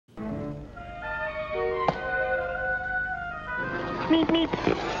Yo,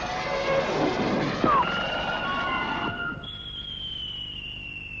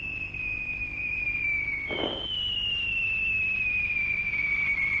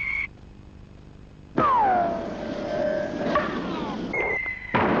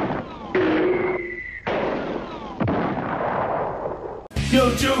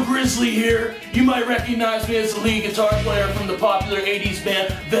 Joe Grizzly here. You might recognize me as the lead guitar player from the popular 80s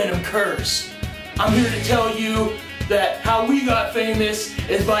band Venom Curse. I'm here to tell you that how we got famous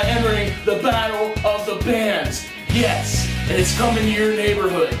is by entering the Battle of the Bands. Yes, and it's coming to your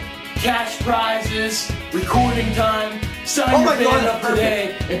neighborhood. Cash prizes, recording time, sign your band up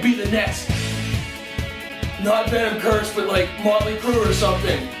today and be the next, not Venom Curse, but like Motley Crue or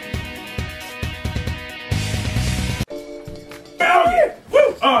something. Oh yeah!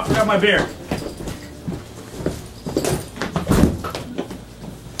 Woo! Oh, I forgot my beer.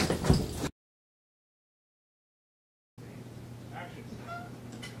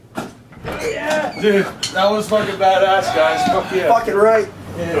 Yeah! Dude, that was fucking badass, guys. Fuck yeah. Fucking right.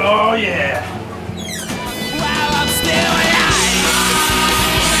 Yeah. Oh yeah! While I'm still alive, I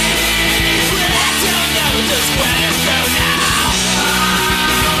don't know just where